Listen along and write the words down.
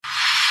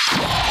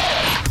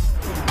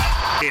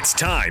It's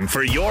time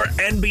for your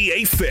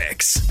NBA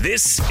fix.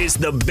 This is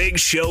the Big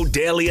Show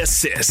Daily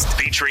Assist,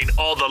 featuring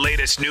all the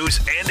latest news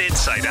and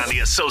insight on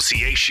the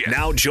association.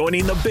 Now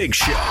joining the Big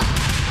Show,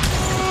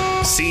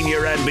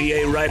 senior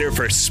NBA writer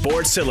for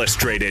Sports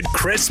Illustrated,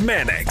 Chris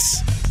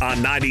Mannix, on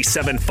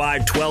 97.5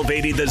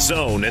 1280 The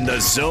Zone and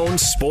the Zone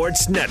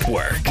Sports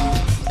Network.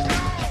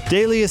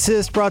 Daily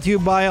Assist brought to you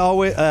by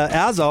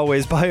as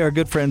always by our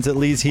good friends at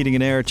Lee's Heating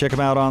and Air. Check them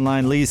out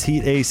online,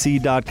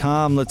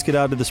 leesheatac.com. Let's get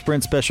out to the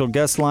Sprint special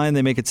guest line.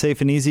 They make it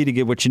safe and easy to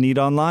get what you need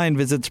online.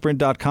 Visit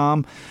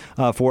sprint.com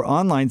for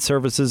online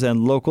services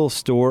and local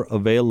store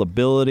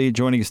availability.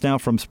 Joining us now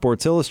from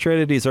Sports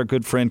Illustrated, he's our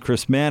good friend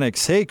Chris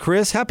Mannix. Hey,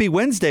 Chris, happy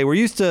Wednesday. We're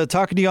used to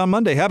talking to you on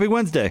Monday. Happy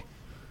Wednesday.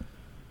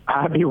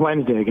 Happy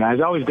Wednesday,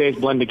 guys. Always days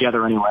blend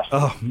together anyway.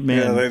 Oh, man.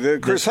 Yeah, they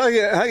did. Chris, how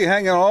you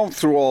hanging on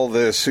through all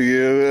this?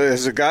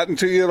 Has it gotten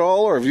to you at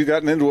all, or have you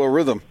gotten into a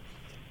rhythm?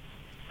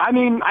 I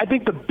mean, I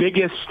think the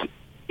biggest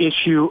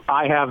issue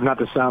I have, not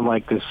to sound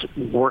like this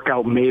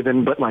workout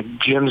maven, but like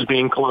gyms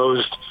being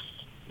closed,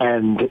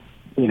 and,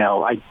 I'm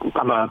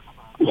a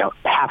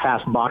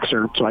half-assed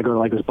boxer, so I go to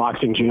like this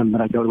boxing gym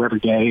that I go to every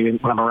day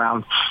when I'm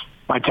around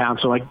my town.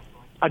 So like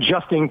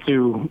adjusting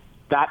to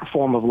that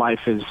form of life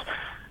has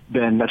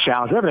been a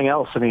challenge. Everything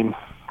else, I mean,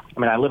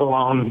 I live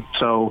alone,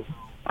 so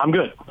I'm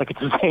good. Like, it's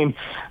the same.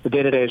 The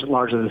day-to-day is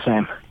largely the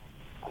same.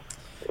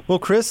 Well,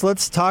 Chris,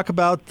 let's talk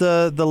about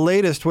the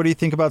latest. What do you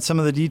think about some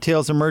of the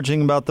details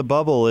emerging about the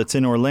bubble? It's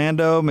in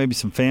Orlando. Maybe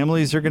some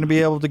families are going to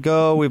be able to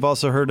go. We've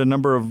also heard a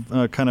number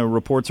of kind of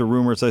reports or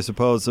rumors, I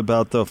suppose,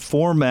 about the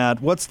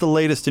format. What's the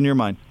latest in your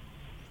mind?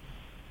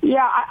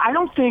 Yeah, I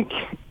don't think,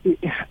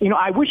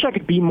 I wish I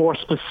could be more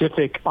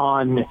specific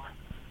on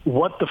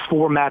what the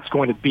format's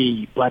going to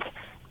be, but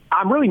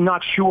I'm really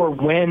not sure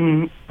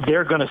when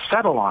they're going to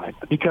settle on it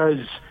because,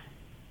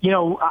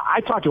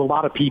 I talk to a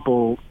lot of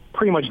people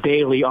pretty much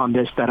daily on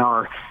this that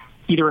are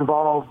either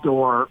involved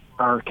or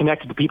are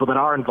connected to people that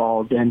are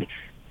involved. And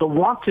the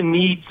wants and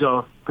needs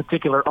of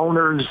particular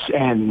owners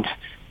and,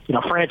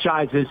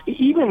 franchises,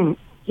 even,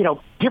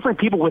 different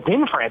people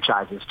within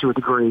franchises to a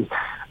degree,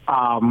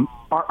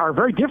 are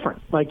very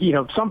different. Like,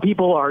 some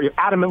people are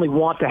adamantly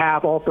want to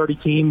have all 30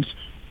 teams.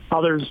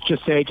 Others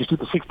just say just do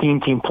the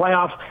 16-team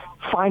playoff.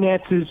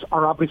 Finances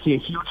are obviously a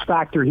huge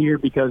factor here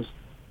because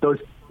those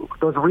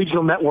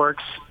regional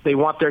networks, they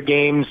want their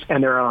games,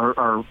 and there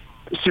are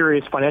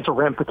serious financial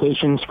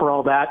ramifications for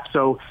all that.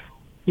 So,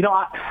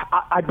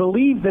 I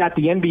believe that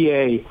the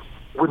NBA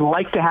would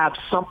like to have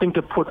something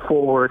to put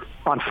forward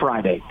on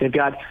Friday. They've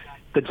got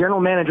the general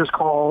manager's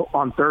call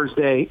on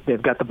Thursday.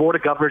 They've got the Board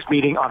of Governors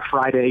meeting on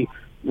Friday.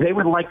 They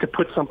would like to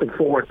put something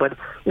forward. But,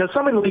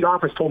 someone in the league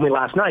office told me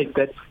last night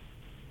that,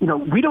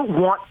 we don't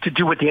want to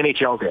do what the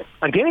NHL did.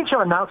 Like, the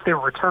NHL announced they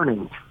were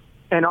returning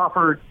and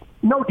offered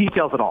no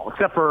details at all,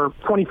 except for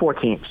 24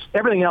 teams.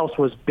 Everything else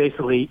was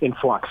basically in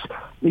flux.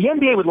 The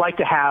NBA would like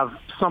to have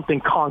something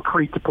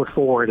concrete to put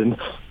forward. And,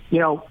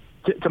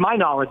 to my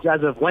knowledge,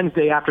 as of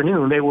Wednesday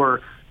afternoon, they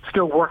were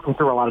still working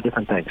through a lot of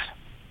different things.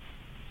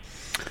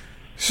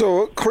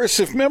 So, Chris,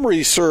 if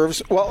memory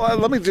serves,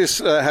 let me just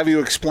have you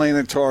explain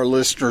it to our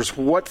listeners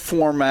what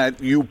format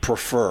you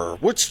prefer.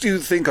 Which do you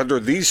think under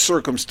these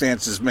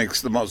circumstances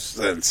makes the most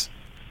sense?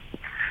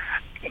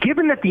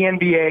 Given that the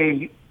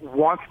NBA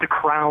wants to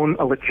crown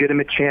a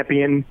legitimate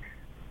champion,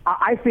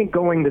 I think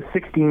going to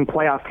 16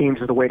 playoff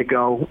teams is the way to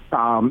go.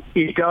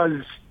 It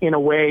does, in a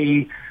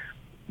way,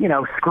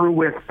 screw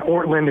with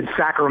Portland and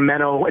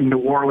Sacramento and New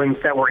Orleans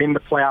that were in the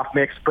playoff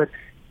mix, but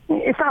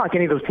it's not like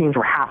any of those teams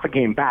were half a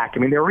game back. I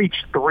mean, they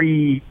reached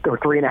 3 or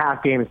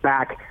 3.5 games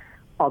back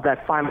of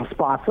that final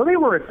spot. So they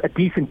were a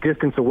decent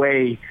distance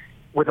away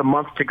with a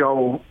month to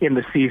go in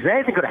the season.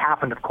 Anything could have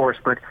happened, of course,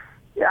 but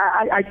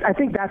I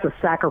think that's a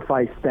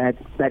sacrifice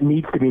that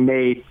needs to be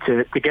made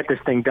to get this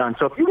thing done.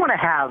 So if you want to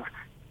have,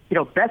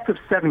 best of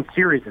 7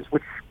 series,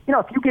 which,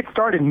 if you get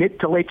started mid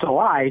to late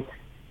July,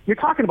 you're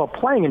talking about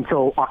playing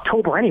until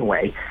October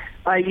anyway.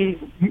 You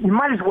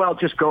might as well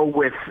just go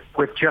with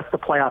just the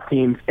playoff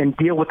teams and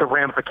deal with the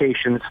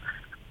ramifications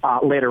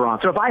later on.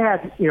 So if I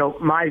had,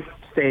 my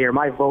say or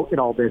my vote in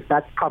all this,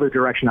 that's probably the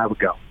direction I would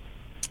go.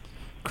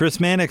 Chris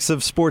Mannix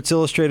of Sports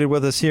Illustrated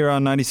with us here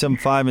on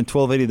 97.5 and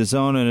 1280 The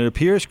Zone. And it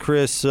appears,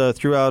 Chris,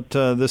 throughout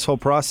this whole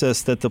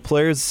process that the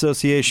Players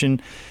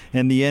Association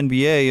and the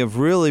NBA have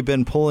really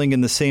been pulling in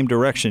the same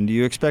direction. Do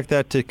you expect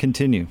that to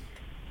continue?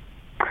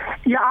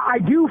 Yeah, I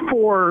do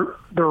for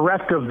the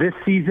rest of this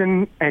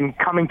season and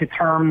coming to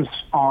terms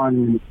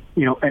on,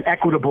 an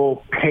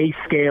equitable pay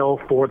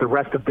scale for the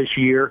rest of this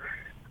year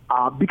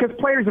because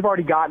players have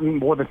already gotten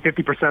more than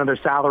 50% of their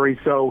salary.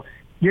 So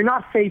you're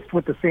not faced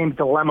with the same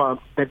dilemma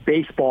that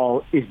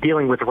baseball is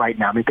dealing with right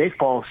now. I mean,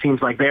 baseball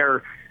seems like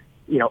they're,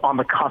 on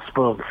the cusp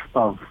of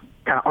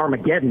kind of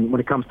Armageddon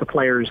when it comes to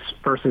players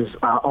versus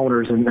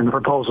owners and the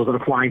proposals that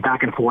are flying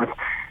back and forth.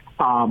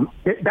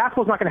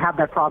 Basketball's not going to have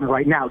that problem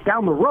right now.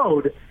 Down the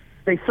road,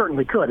 they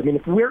certainly could. I mean,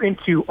 if we're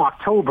into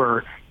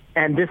October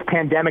and this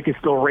pandemic is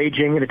still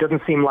raging and it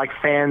doesn't seem like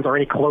fans are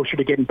any closer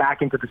to getting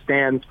back into the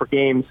stands for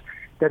games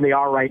than they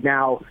are right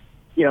now,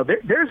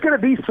 there's going to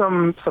be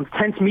some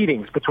tense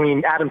meetings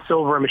between Adam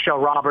Silver and Michelle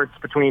Roberts,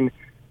 between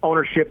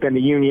ownership and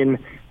the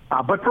union.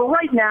 But for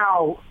right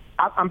now,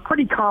 I'm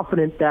pretty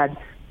confident that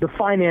the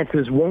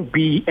finances won't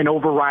be an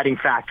overriding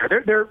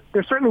factor.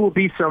 There certainly will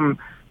be some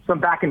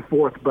back and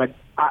forth, but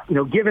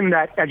given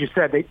that, as you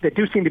said, they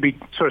do seem to be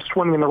sort of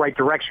swimming in the right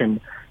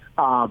direction,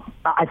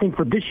 I think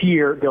for this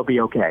year they'll be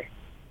okay.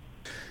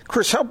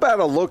 Chris, how bad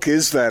a look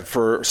is that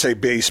for, say,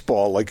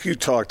 baseball, like you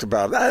talked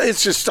about?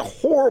 It's just a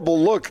horrible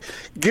look,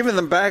 given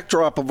the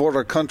backdrop of what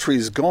our country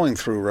is going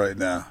through right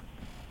now.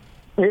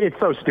 It's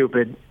so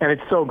stupid, and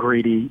it's so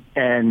greedy,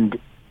 and,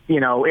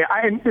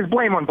 there's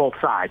blame on both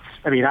sides.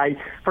 I mean,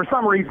 for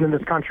some reason in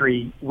this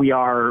country, we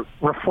are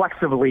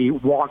reflexively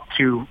want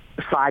to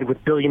side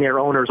with billionaire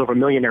owners over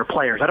millionaire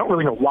players. I don't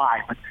really know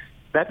why, but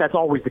that's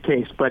always the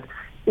case. But,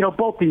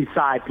 both these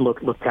sides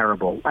look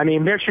terrible. I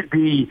mean, there should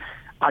be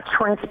a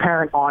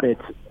transparent audit,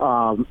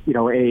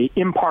 a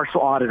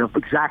impartial audit of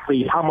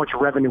exactly how much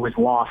revenue is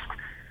lost,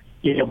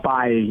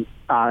 by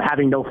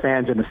having no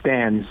fans in the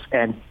stands,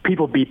 and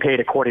people be paid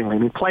accordingly. I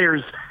mean,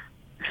 players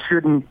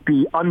shouldn't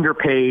be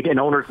underpaid, and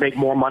owners make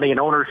more money, and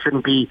owners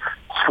shouldn't be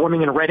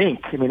swimming in red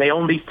ink. I mean, they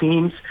own these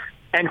teams,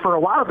 and for a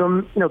lot of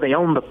them, they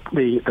own the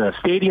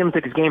stadiums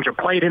that these games are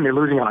played in. They're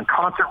losing out on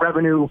concert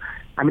revenue.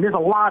 I mean, there's a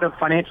lot of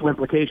financial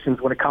implications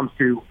when it comes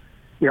to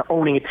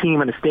owning a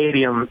team in a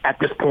stadium at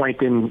this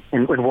point in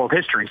world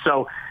history.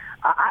 So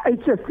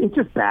it's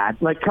just bad.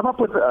 Like, come up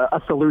with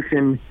a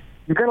solution.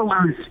 You're going to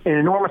lose an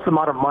enormous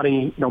amount of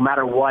money no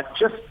matter what.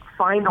 Just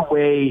find a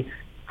way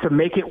to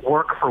make it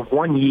work for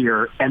 1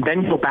 year and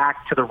then go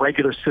back to the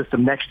regular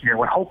system next year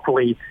when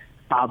hopefully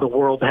the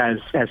world has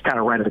kind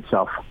of righted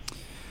itself.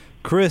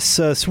 Chris,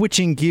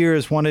 switching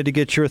gears, wanted to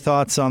get your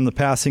thoughts on the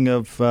passing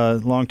of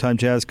longtime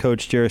Jazz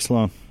coach Jerry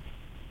Sloan.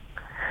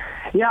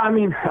 Yeah, I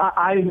mean,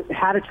 I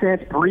had a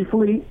chance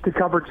briefly to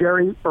cover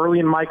Jerry early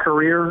in my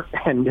career,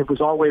 and it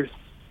was always,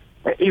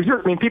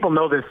 people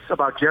know this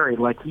about Jerry.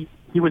 Like,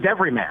 he was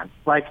every man.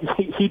 Like,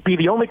 he'd be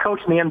the only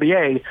coach in the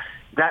NBA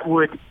that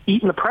would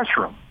eat in the press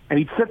room, and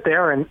he'd sit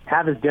there and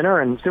have his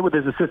dinner and sit with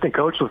his assistant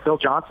coach, with Phil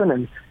Johnson,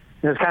 and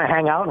just kind of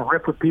hang out and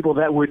rip with people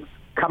that would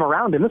come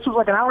around him. This was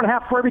like an hour and a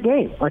half for every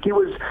game. Like, it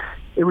was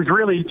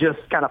really just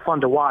kind of fun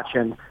to watch.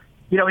 And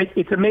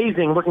it's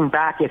amazing looking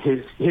back at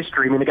his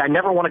history. I mean, the guy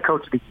never won a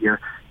Coach of the Year,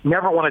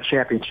 never won a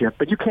championship,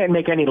 but you can't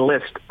make any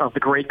list of the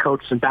great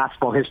coaches in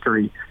basketball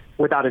history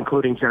without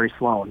including Jerry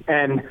Sloan.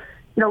 And,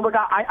 look,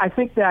 I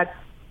think that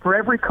for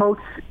every coach,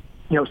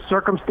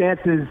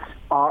 circumstances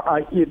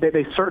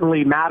they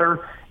certainly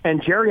matter.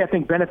 And Jerry, I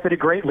think, benefited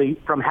greatly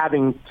from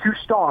having two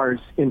stars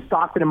in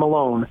Stockton and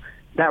Malone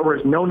that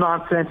were no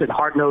nonsense and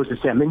hard-nosed as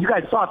him. And you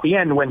guys saw at the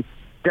end when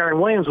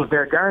Darren Williams was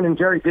there, Darren and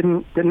Jerry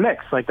didn't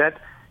mix like that.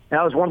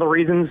 That was one of the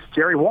reasons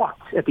Jerry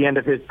walked at the end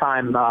of his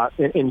time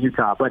in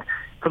Utah. But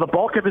for the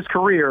bulk of his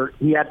career,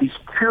 he had these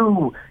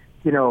two,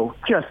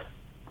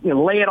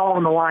 lay it all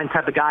on the line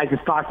type of guys in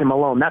Stockton and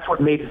Malone. That's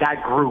what made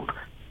that group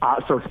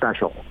so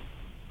special.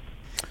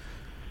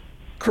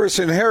 Chris,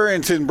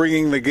 inherent in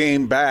bringing the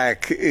game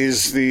back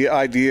is the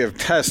idea of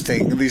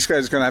testing. These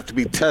guys are going to have to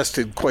be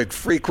tested quite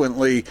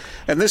frequently.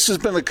 And this has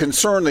been a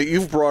concern that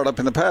you've brought up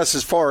in the past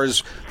as far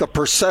as the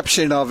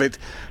perception of it.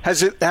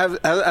 Has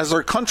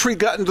our country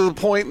gotten to the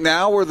point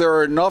now where there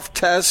are enough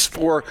tests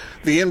for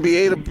the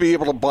NBA to be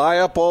able to buy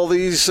up all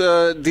these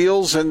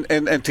deals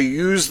and to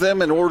use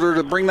them in order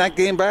to bring that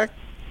game back?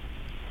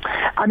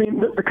 I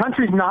mean, the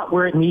country's not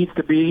where it needs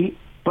to be,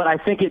 but I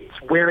think it's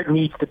where it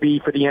needs to be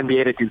for the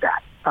NBA to do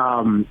that.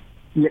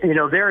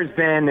 There has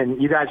been,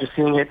 and you guys are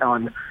seeing it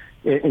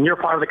in your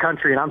part of the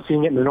country, and I'm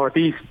seeing it in the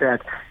Northeast,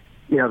 that,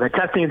 the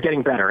testing is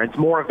getting better. It's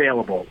more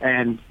available.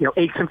 And,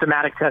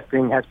 asymptomatic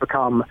testing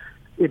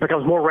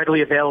becomes more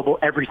readily available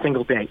every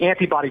single day.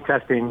 Antibody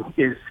testing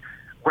is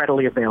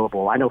readily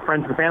available. I know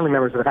friends and family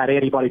members that have had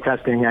antibody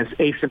testing as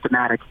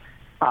asymptomatic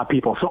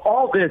people. So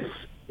all this,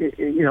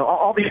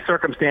 all these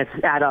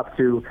circumstances add up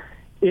to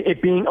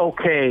it being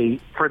okay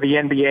for the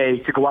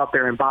NBA to go out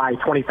there and buy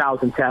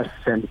 20,000 tests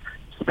and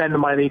spend the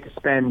money they need to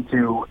spend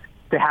to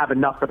have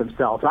enough for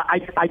themselves.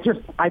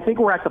 I think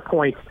we're at the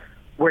point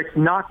where it's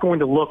not going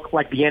to look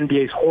like the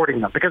NBA is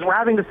hoarding them, because we're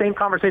having the same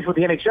conversation with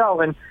the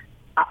NHL, and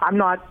I'm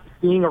not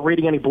seeing or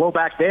reading any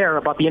blowback there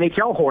about the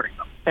NHL hoarding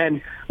them.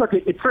 And look,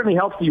 it certainly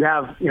helps that you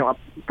have,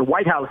 the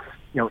White House,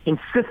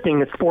 insisting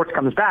that sports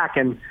comes back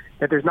and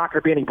that there's not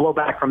going to be any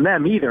blowback from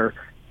them either.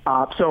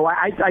 So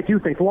I do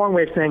think, the long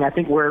way of saying, I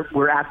think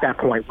we're at that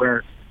point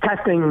where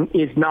testing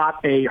is not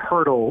a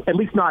hurdle, at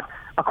least not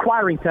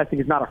acquiring testing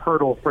is not a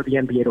hurdle for the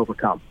NBA to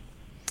overcome.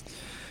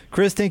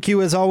 Chris, thank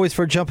you as always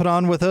for jumping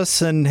on with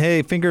us. And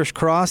hey, fingers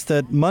crossed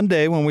that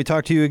Monday when we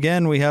talk to you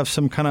again, we have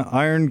some kind of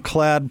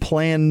ironclad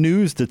plan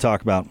news to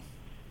talk about.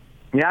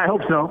 Yeah, I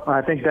hope so.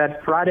 I think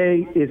that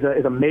Friday is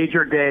a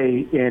major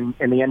day in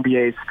the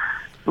NBA's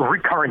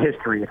recurrent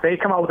history. If they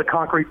come out with a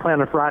concrete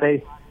plan on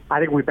Friday, I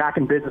think we're back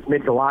in business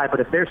mid-July. But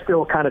if they're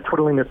still kind of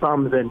twiddling their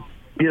thumbs and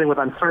dealing with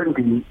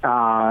uncertainty,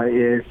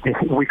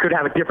 we could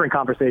have a different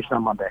conversation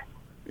on Monday.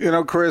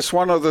 Chris,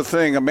 one other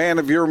thing. A man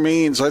of your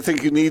means, I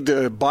think you need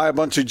to buy a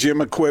bunch of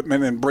gym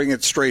equipment and bring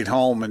it straight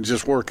home and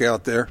just work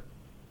out there.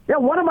 Yeah,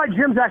 one of my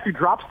gyms actually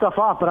drops stuff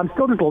off, but I'm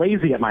still just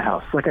lazy at my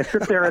house. Like, I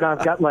sit there and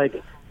I've got,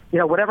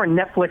 whatever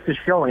Netflix is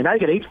showing. Now you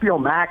get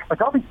HBO Max,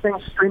 like all these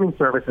things, streaming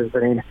services. I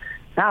mean,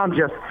 now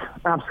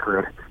I'm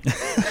screwed.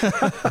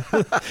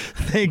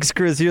 Thanks,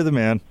 Chris. You're the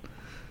man.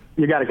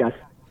 You got it, guys.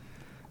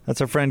 That's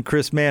our friend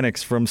Chris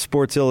Mannix from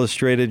Sports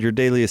Illustrated, your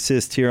daily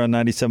assist here on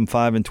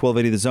 97.5 and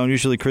 1280 The Zone.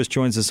 Usually Chris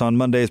joins us on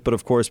Mondays, but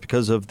of course,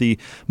 because of the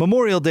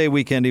Memorial Day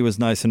weekend, he was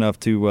nice enough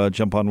to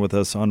jump on with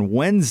us on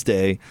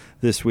Wednesday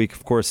this week.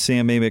 Of course,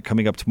 Sam Amick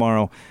coming up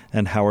tomorrow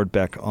and Howard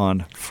Beck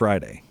on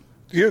Friday.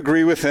 Do you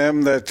agree with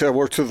him that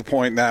we're to the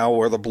point now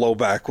where the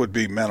blowback would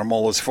be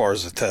minimal as far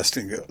as the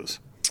testing goes?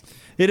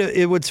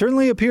 It would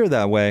certainly appear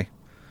that way.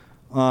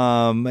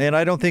 And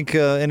I don't think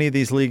any of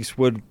these leagues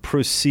would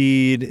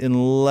proceed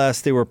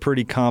unless they were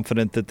pretty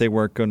confident that they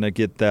weren't going to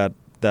get that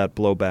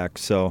blowback.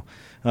 So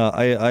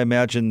I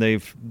imagine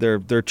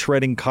they're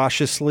treading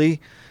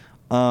cautiously.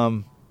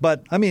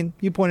 But I mean,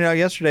 you pointed out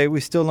yesterday we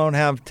still don't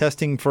have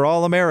testing for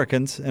all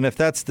Americans, and if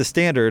that's the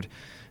standard,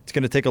 it's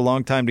going to take a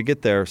long time to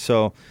get there.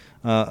 So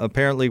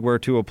apparently we're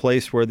to a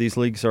place where these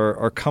leagues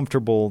are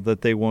comfortable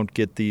that they won't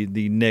get the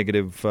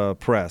negative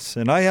press.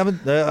 And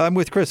I'm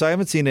with Chris. I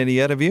haven't seen any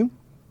yet. Have you?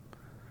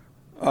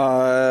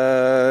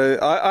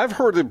 I've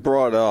heard it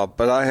brought up,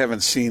 but I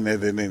haven't seen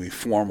it in any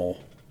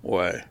formal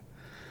way.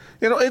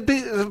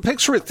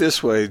 Picture it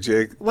this way,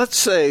 Jake. Let's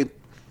say,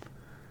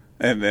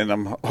 and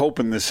I'm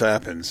hoping this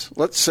happens,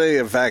 let's say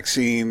a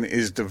vaccine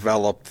is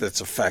developed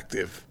that's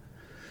effective.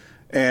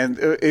 And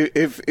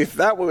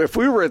if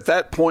we were at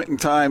that point in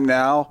time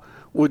now,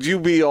 would you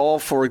be all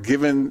for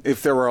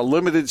if there were a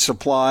limited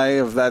supply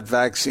of that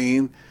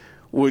vaccine?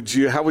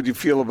 How would you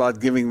feel about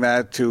giving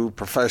that to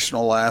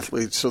professional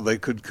athletes so they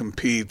could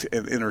compete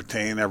and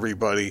entertain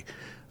everybody,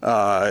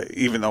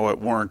 even though it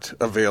weren't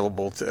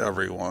available to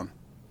everyone?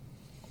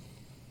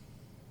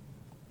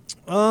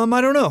 I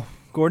don't know,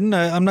 Gordon.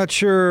 I'm not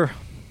sure.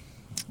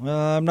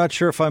 I'm not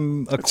sure if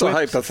I'm equipped. It's a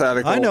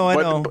hypothetical. I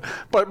know.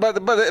 But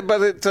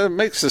it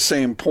makes the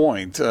same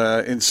point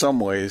in some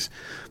ways.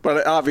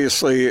 But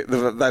obviously,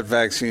 that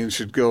vaccine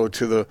should go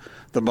to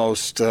the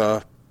most.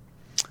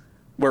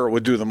 Where it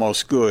would do the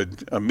most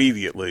good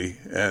immediately,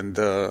 and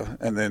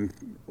then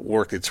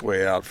work its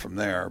way out from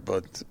there.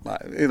 But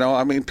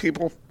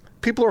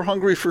people are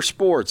hungry for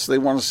sports. They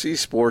want to see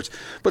sports,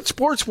 but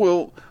sports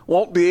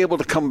won't be able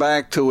to come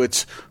back to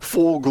its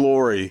full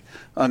glory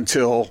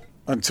until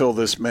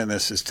this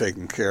menace is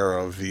taken care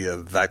of via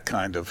that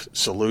kind of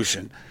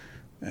solution.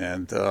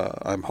 And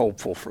I'm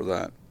hopeful for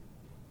that.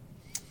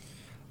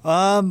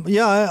 I'm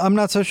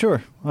not so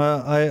sure.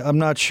 I'm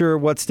not sure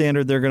what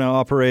standard they're going to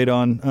operate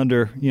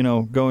under,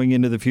 going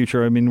into the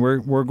future. I mean,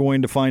 we're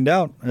going to find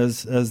out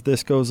as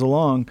this goes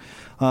along.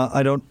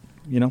 The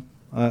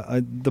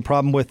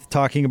problem with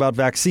talking about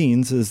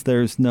vaccines is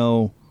there's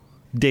no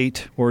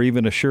date or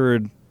even a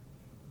surety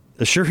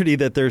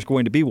that there's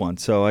going to be one.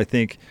 So I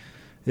think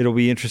it'll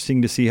be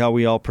interesting to see how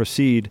we all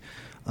proceed.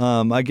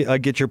 I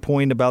get your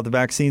point about the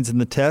vaccines and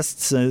the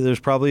tests. There's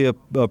probably a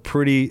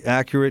pretty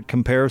accurate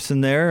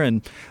comparison there,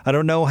 and I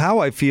don't know how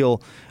I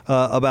feel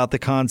about the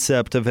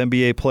concept of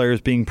NBA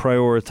players being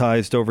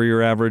prioritized over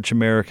your average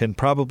American.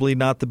 Probably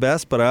not the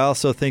best, but I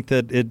also think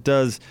that it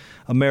does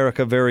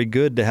America very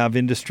good to have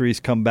industries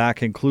come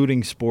back,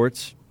 including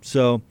sports.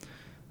 So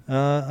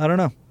I don't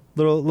know,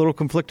 little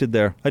conflicted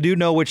there. I do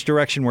know which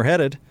direction we're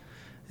headed,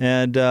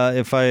 and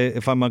if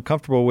I'm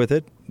uncomfortable with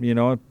it,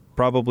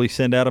 probably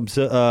send Adam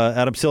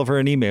Silver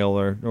an email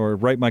or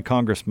write my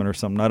congressman or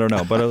something. I don't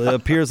know. But it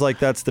appears like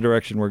that's the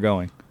direction we're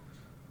going.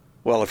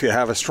 Well, if you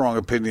have a strong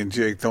opinion,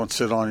 Jake, don't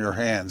sit on your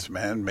hands,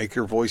 man. Make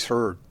your voice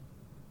heard.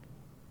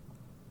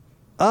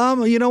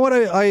 You know what?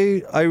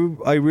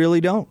 I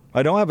really don't.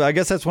 I don't have. I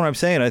guess that's what I'm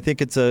saying. I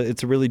think it's a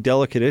really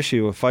delicate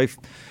issue. If I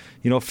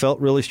felt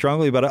really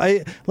strongly about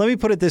it. Let me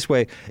put it this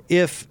way.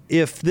 If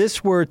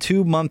this were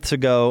 2 months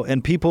ago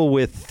and people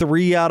with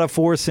 3 out of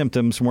 4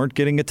 symptoms weren't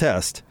getting a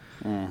test,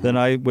 then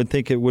I would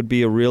think it would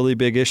be a really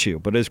big issue.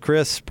 But as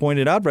Chris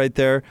pointed out right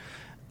there,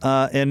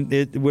 and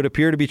it would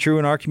appear to be true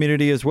in our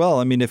community as well.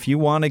 I mean, if you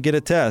want to get a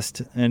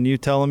test and you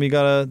tell them you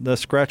got a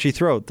scratchy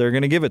throat, they're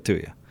going to give it to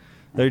you.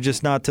 They're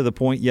just not to the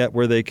point yet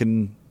where they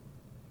can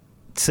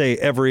say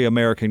every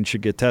American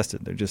should get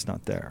tested. They're just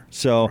not there.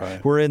 So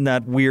We're in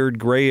that weird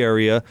gray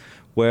area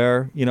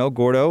where,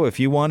 Gordo, if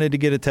you wanted to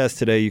get a test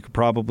today, you could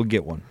probably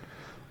get one.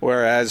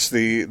 Whereas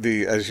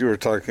the as you were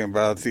talking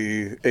about,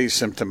 the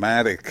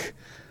asymptomatic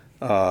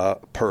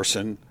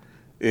person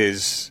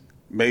is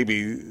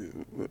maybe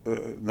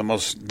the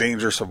most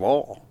dangerous of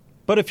all.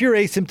 But if you're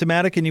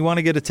asymptomatic and you want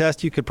to get a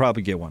test, you could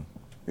probably get one.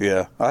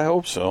 Yeah, I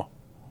hope so.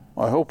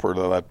 I hope we're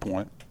to that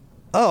point.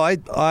 Oh, I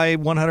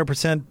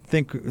 100%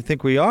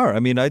 think we are. I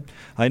mean,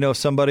 I know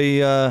somebody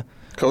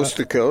coast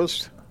to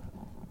coast.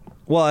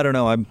 Well, I don't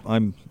know.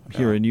 I'm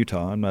here in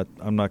Utah. I'm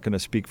not going to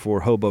speak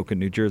for Hoboken,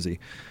 New Jersey.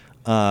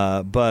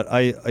 But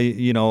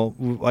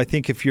I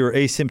think if you're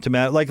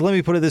asymptomatic, like, let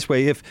me put it this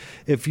way: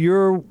 if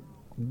you're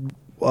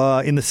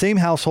in the same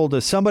household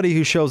as somebody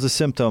who shows a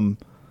symptom,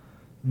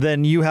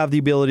 then you have the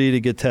ability to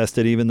get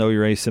tested even though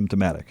you're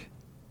asymptomatic.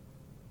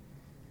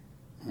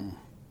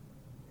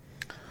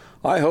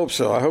 I hope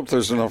so. I hope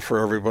there's enough for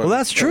everybody. Well,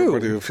 that's true.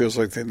 Everybody who feels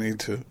like they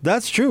need to.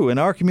 That's true. In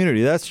our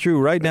community, that's true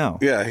right now.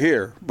 Yeah,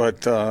 here.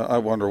 But I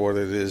wonder what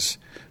it is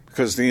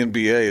because the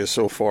NBA is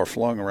so far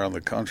flung around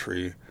the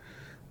country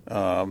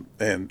and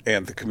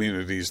the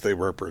communities they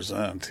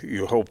represent.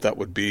 You hope that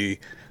would be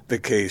the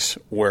case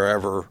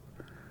wherever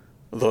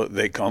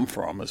they come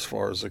from as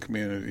far as the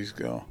communities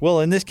go. Well,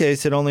 in this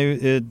case, it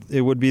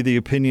would be the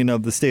opinion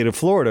of the state of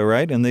Florida,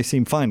 right? And they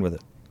seem fine with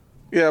it.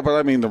 Yeah, but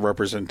I mean the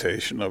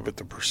representation of it,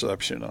 the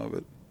perception of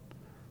it.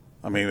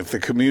 I mean, if the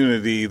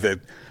community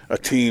that a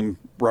team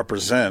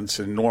represents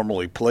and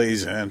normally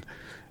plays in,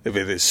 if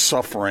it is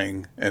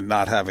suffering and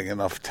not having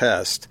enough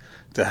tests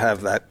to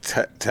have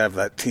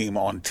that team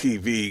on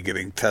TV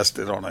getting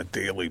tested on a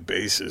daily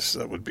basis,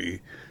 that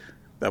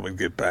would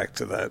get back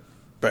to that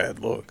bad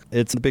look.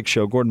 It's the Big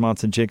Show. Gordon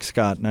Monson, Jake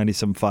Scott, 97.5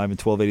 and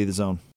 1280 The Zone.